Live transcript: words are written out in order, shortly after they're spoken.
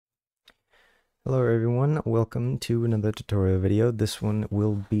Hello everyone, welcome to another tutorial video. This one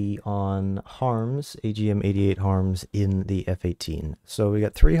will be on HARMs, AGM-88 HARMs in the F-18. So we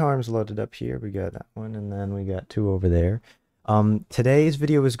got 3 HARMs loaded up here. We got that one and then we got 2 over there. Today's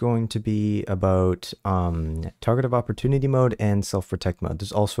video is going to be about target of opportunity mode and self-protect mode.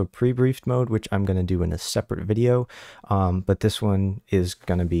 There's also a pre-briefed mode, which I'm going to do in a separate video, but this one is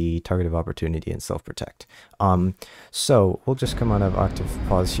going to be target of opportunity and self-protect. So we'll just come out of octave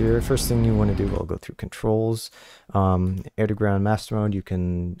pause here. First thing you want to do, we'll go through controls. Air to ground master mode, you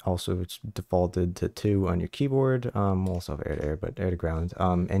can also, it's defaulted to 2 on your keyboard. We'll also have air to air, but air to ground.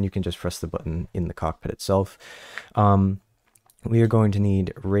 And you can just press the button in the cockpit itself. We are going to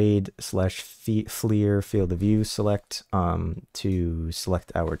need RAID/FLIR field of view select to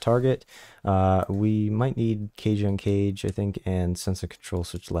select our target. We might need cage on cage, I think, and sensor control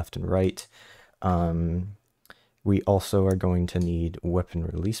switch left and right. We also are going to need weapon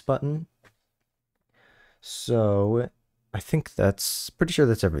release button. So I think that's pretty sure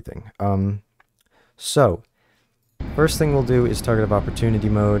that's everything. So first thing we'll do is target of opportunity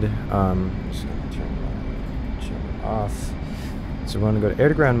mode. I'm just going to turn it off. So we want to go to air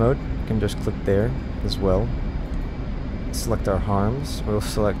to ground mode. You can just click there as well. Select our HARMs. We'll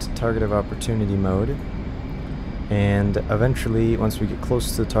select target of opportunity mode. And eventually, once we get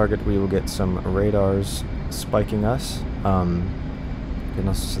close to the target, we will get some radars spiking us. You can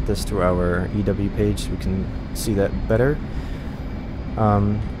also set this to our EW page so we can see that better.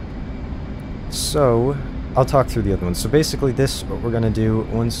 So I'll talk through the other ones. So basically what we're going to do,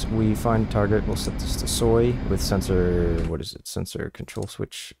 once we find a target, we'll set this to soy with sensor, what is it, sensor control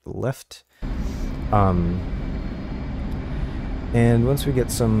switch left. And once we get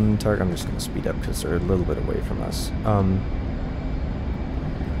some target, I'm just going to speed up because they're a little bit away from us.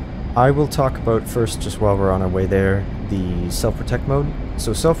 I will talk about first, just while we're on our way there, the self-protect mode.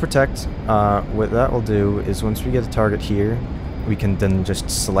 So self-protect, what that will do is once we get a target here, we can then just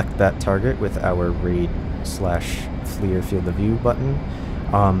select that target with our RAID/FLIR field of view button,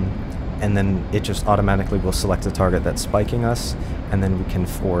 and then it just automatically will select a target that's spiking us, and then we can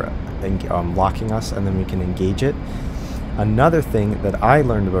locking us, and then we can engage it. Another thing that I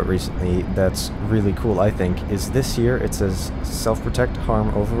learned about recently that's really cool, I think, is this here. It says self-protect harm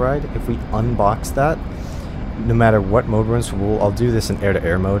override. If we unbox that, no matter what mode we're in, so I'll do this in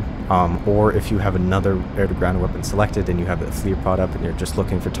air-to-air mode, or if you have another air-to-ground weapon selected and you have the FLIR pod up and you're just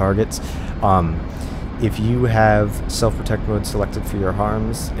looking for targets, if you have self-protect mode selected for your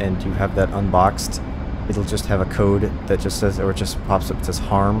HARMs and you have that unboxed, it'll just have a code that just says, or it just pops up, it says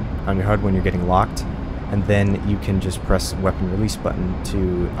HARM on your HUD when you're getting locked, and then you can just press weapon release button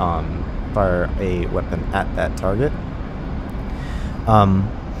to fire a weapon at that target.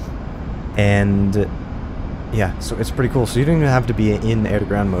 And yeah, so it's pretty cool. So you don't even have to be in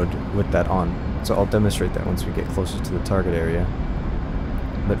air-to-ground mode with that on. So I'll demonstrate that once we get closer to the target area.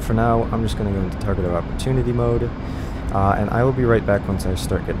 But for now, I'm just going to go into target of opportunity mode, and I will be right back once I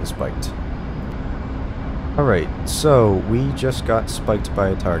start getting spiked. Alright, so we just got spiked by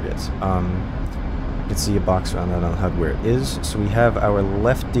a target. You can see a box around that on the HUD where it is. So we have our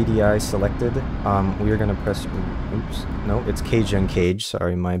left DDI selected. We are going to press, oops, no, it's cage on cage,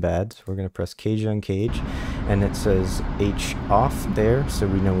 sorry, my bad. So we're going to press cage on cage, and it says H off there, so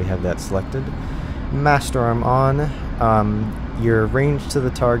we know we have that selected. Master arm on. Your range to the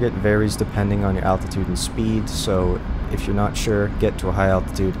target varies depending on your altitude and speed, so if you're not sure, get to a high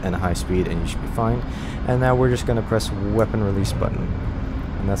altitude and a high speed and you should be fine. And now we're just going to press weapon release button,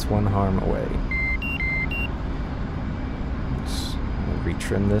 and that's 1 HARM away.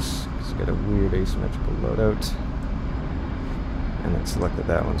 Retrim this, it's got a weird asymmetrical loadout, and it selected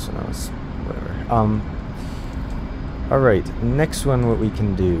that one, so now it's whatever. Alright, next one, what we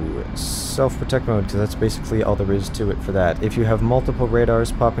can do, self-protect mode, because that's basically all there is to it for that. If you have multiple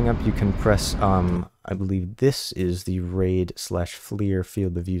radars popping up, you can press, I believe this is the RAID/FLIR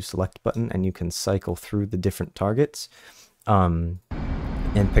field of view select button, and you can cycle through the different targets, and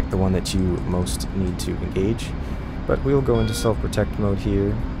pick the one that you most need to engage. But we'll go into self-protect mode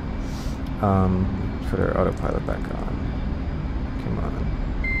here. Put our autopilot back on. Come on.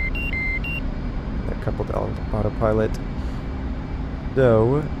 That coupled autopilot.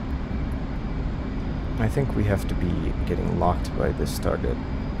 Though, I think we have to be getting locked by this target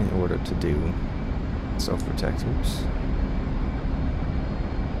in order to do self-protect. Oops.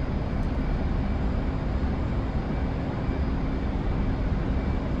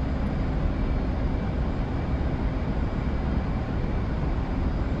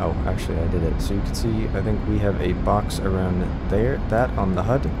 Oh, actually I did it. So you can see, I think we have a box around there, that on the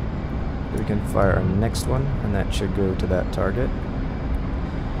HUD. We can fire our next one, and that should go to that target.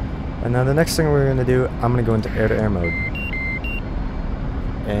 And now the next thing we're going to do, I'm going to go into air-to-air mode.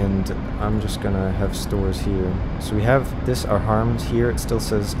 And I'm just going to have stores here. So we have this, our harms here. It still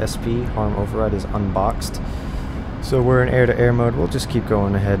says SP, harm override is unboxed. So we're in air-to-air mode. We'll just keep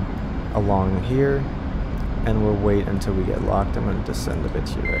going ahead along here. And we'll wait until we get locked. I'm going to descend a bit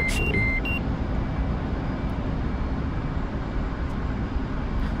here, actually.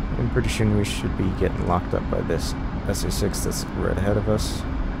 I'm pretty sure we should be getting locked up by this SA-6 that's right ahead of us.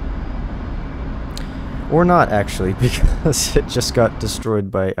 Or not, actually, because it just got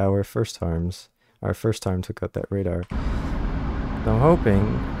destroyed by our first harms. Our first harm took out that radar. So I'm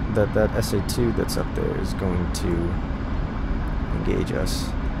hoping that that SA-2 that's up there is going to engage us.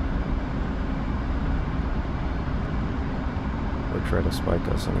 Or try to spike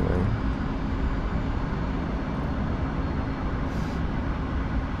us anyway.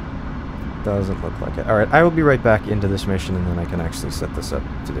 Doesn't look like it. Alright, I will be right back into this mission and then I can actually set this up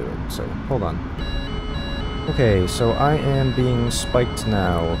to do it. So, hold on. Okay, so I am being spiked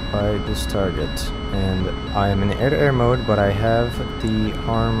now by this target, and I am in air-to-air mode, but I have the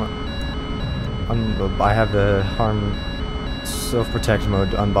harm SelfProtect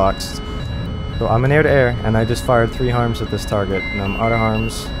mode unboxed. So I'm in air-to-air, and I just fired 3 harms at this target, and I'm out of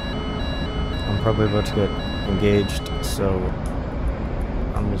harms. I'm probably about to get engaged, so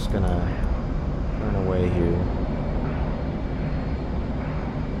I'm just gonna turn away here.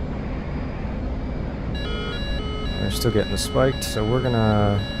 We're still getting spiked, so we're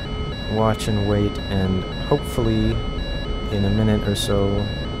gonna watch and wait, and hopefully in a minute or so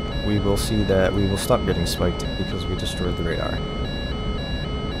we will see that we will stop getting spiked because we destroyed the radar.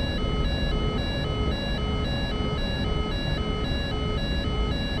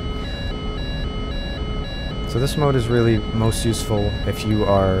 So this mode is really most useful if you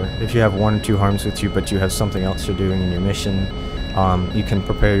have 1 or 2 harms with you, but you have something else you're doing in your mission. You can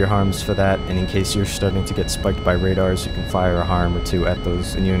prepare your harms for that, and in case you're starting to get spiked by radars, you can fire a harm or 2 at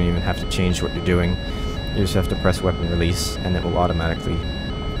those, and you don't even have to change what you're doing. You just have to press weapon release, and it will automatically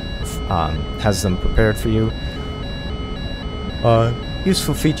has them prepared for you.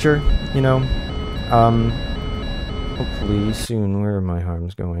 Useful feature, you know. Hopefully soon. Where are my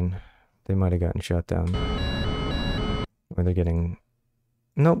harms going? They might have gotten shot down. Or they're getting...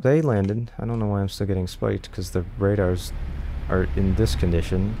 Nope, they landed. I don't know why I'm still getting spiked, because the radars are in this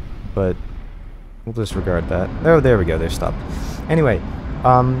condition, but we'll disregard that. Oh, there we go, they're stopped. Anyway,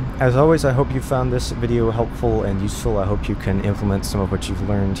 as always, I hope you found this video helpful and useful. I hope you can implement some of what you've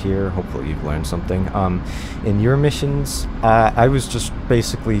learned here. Hopefully you've learned something. In your missions, I was just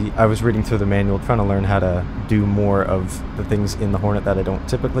basically, I was reading through the manual, trying to learn how to do more of the things in the Hornet that I don't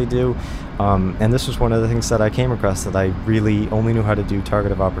typically do. And this was one of the things that I came across that I really only knew how to do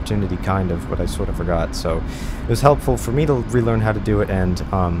target of opportunity, kind of, but I sort of forgot. So it was helpful for me to relearn how to do it and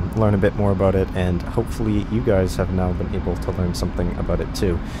learn a bit more about it, and hopefully you guys have now been able to learn something about it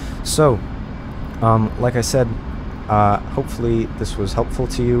too. So, like I said, hopefully this was helpful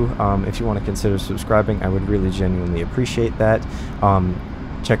to you. If you want to consider subscribing, I would really genuinely appreciate that.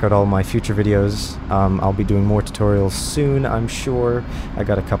 Check out all my future videos. I'll be doing more tutorials soon, I'm sure. I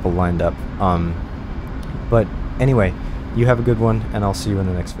got a couple lined up. But anyway, you have a good one, and I'll see you in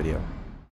the next video.